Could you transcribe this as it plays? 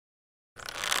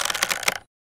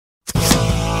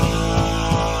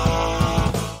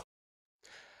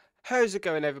How's it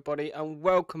going, everybody, and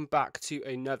welcome back to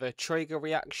another trailer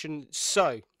reaction.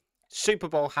 So, Super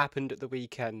Bowl happened at the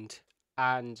weekend,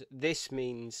 and this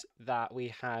means that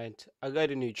we had a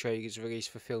load of new trailers released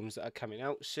for films that are coming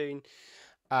out soon.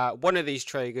 One of these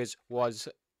trailers was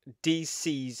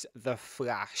DC's The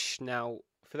Flash. Now,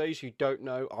 for those who don't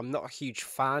know, I'm not a huge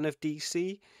fan of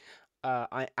DC.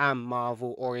 I am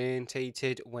Marvel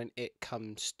orientated when it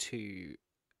comes to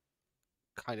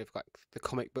kind of like the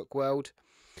comic book world.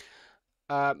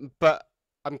 But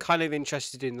I'm kind of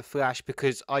interested in the Flash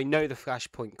because I know the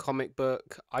Flashpoint comic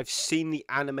book. I've seen the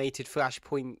animated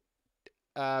Flashpoint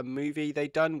movie they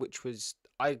done, which was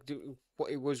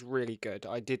it was really good.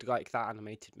 I did like that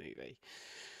animated movie.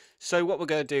 So what we're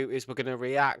going to do is we're going to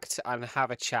react and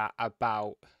have a chat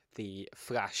about the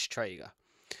Flash trailer.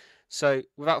 So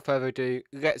without further ado,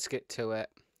 let's get to it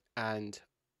and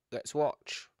let's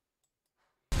watch.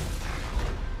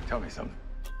 Tell me something.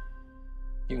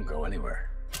 You can go anywhere.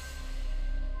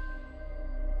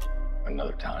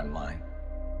 Another timeline.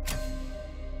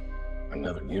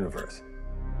 Another universe.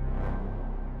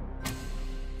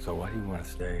 So why do you want to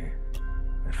stay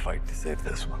and fight to save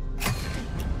this one?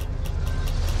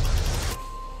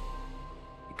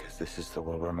 Because this is the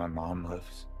world where my mom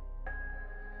lives.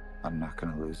 I'm not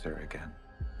gonna lose her again.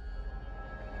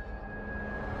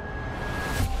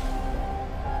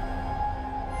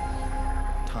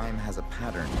 Time has a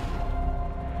pattern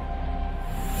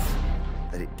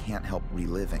that it can't help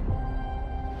reliving.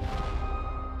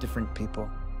 Different people,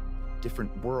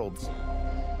 different worlds,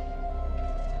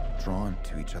 drawn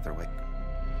to each other like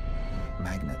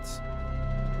magnets.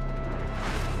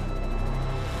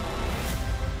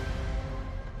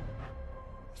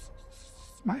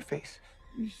 It's my face.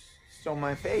 You stole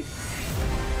my face.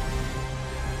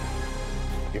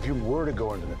 If you were to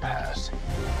go into the past,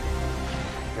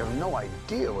 you have no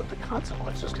idea what the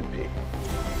consequences can be.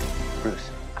 Bruce,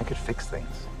 I could fix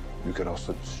things. You could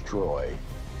also destroy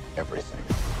everything.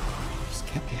 This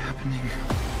can't be happening.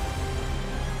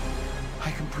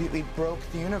 I completely broke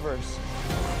the universe.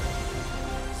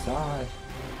 Zod,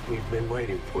 we've been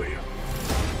waiting for you.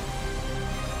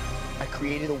 I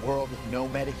created a world with no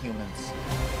metahumans.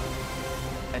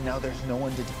 And now there's no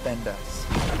one to defend us.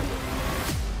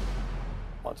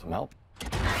 Want some help?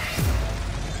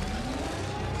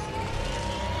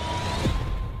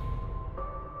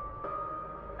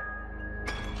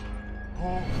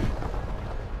 Oh.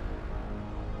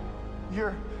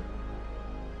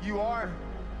 You are?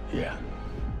 Yeah.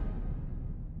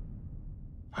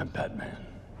 I'm Batman.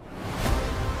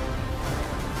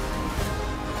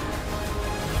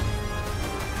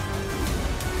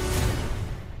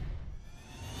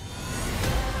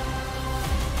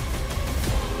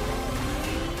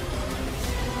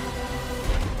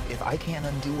 If I can't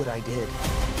undo what I did,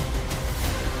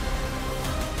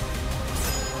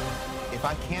 if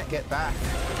I can't get back,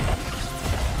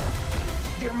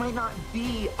 there might not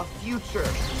be a future.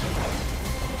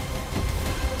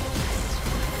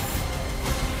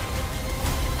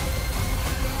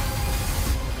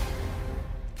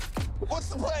 What's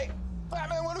the play?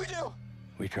 Batman, what do we do?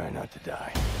 We try not to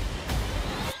die.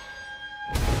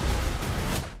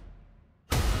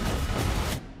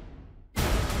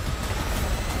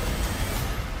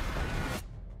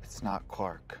 It's not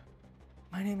Clark.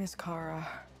 My name is Kara.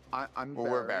 I'm Barry.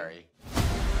 We're Barry.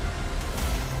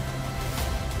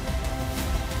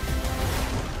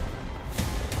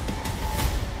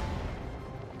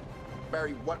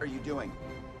 Barry, what are you doing?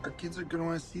 Our kids are gonna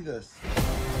want to see this.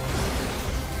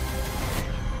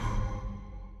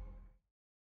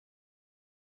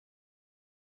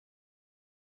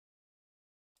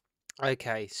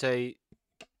 Okay, so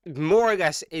more or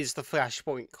less is the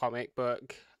Flashpoint comic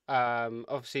book.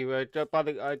 Obviously, I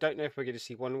don't know if we're going to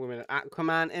see Wonder Woman and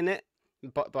Aquaman in it,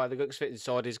 but by the looks of it,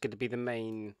 Zod is going to be the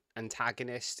main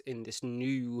antagonist in this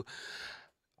new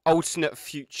alternate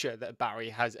future that Barry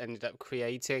has ended up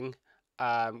creating.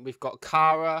 We've got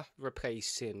Kara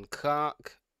replacing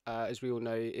Clark. As we all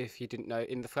know, if you didn't know,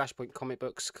 in the Flashpoint comic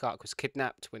books, Clark was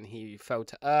kidnapped when he fell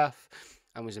to Earth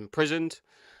and was imprisoned.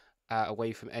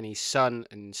 Away from any sun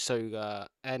and solar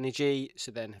energy, so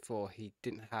then he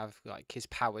didn't have like his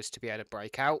powers to be able to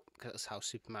break out, because that's how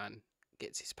Superman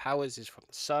gets his powers, is from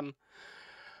the sun.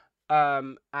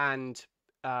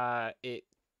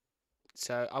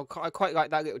 So I quite like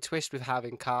that little twist with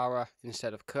having Kara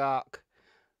instead of Clark.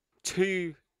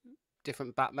 Two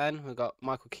different Batmen. We've got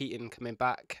Michael Keaton coming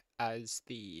back as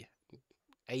the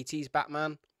 80s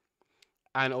Batman.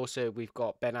 And also we've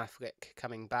got Ben Affleck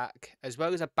coming back, as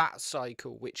well as a Bat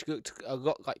Cycle, which looked a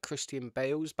lot like Christian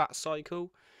Bale's Bat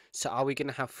Cycle. So are we going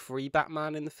to have 3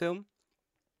 Batman in the film?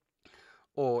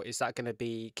 or is that going to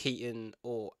be Keaton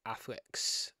or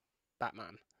Affleck's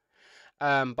Batman?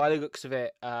 By the looks of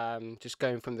it, just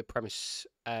going from the premise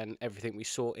and everything we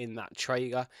saw in that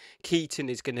trailer, Keaton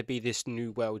is going to be this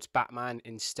new world's Batman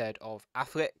instead of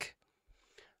Affleck,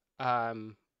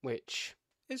 which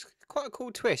is quite a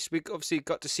cool twist. We obviously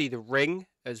got to see the ring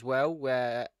as well,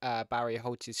 where Barry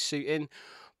holds his suit in,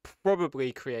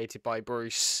 probably created by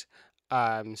Bruce,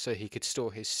 so he could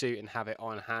store his suit and have it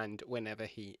on hand whenever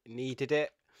he needed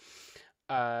it.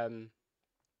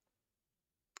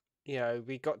 You know,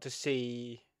 we got to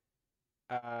see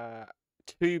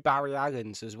 2 Barry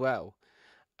Allens as well,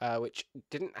 which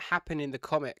didn't happen in the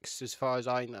comics as far as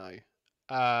I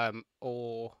know,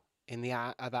 or in the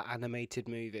other animated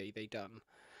movie they done.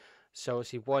 So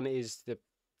obviously one is the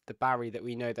Barry that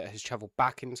we know that has travelled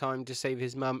back in time to save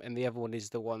his mum, and the other one is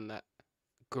the one that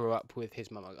grew up with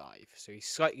his mum alive. So he's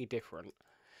slightly different.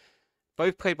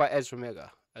 Both played by Ezra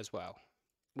Miller as well,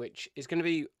 which is going to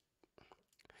be...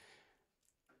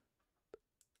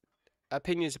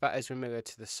 Opinions about Ezra Miller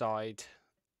to the side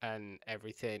and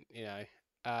everything, you know,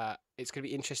 it's going to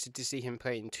be interesting to see him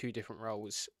playing 2 different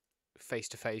roles face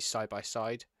to face, side by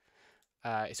side.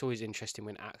 It's always interesting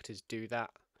when actors do that,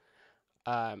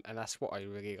 and that's what I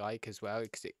really like as well,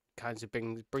 because it kind of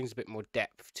brings a bit more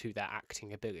depth to their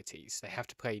acting abilities. They have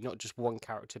to play not just one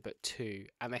character but 2,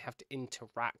 and they have to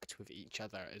interact with each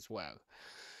other as well.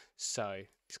 So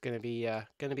it's going to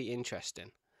be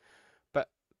interesting.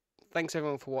 Thanks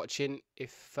everyone for watching.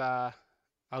 If I'll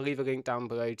leave a link down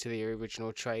below to the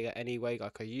original trailer anyway,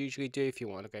 like I usually do, if you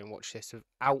want to go and watch this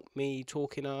without me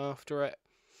talking after it.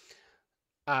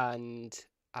 And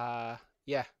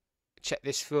yeah, check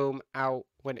this film out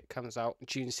when it comes out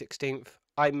June 16th.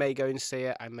 I may go and see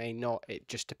it, I may not. It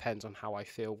just depends on how I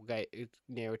feel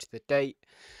nearer to the date.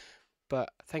 But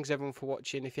thanks everyone for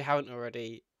watching. If you haven't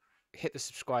already, hit the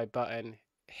subscribe button.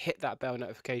 Hit that bell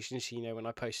notification so you know when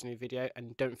I post a new video,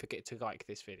 and don't forget to like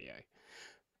this video.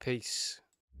 Peace.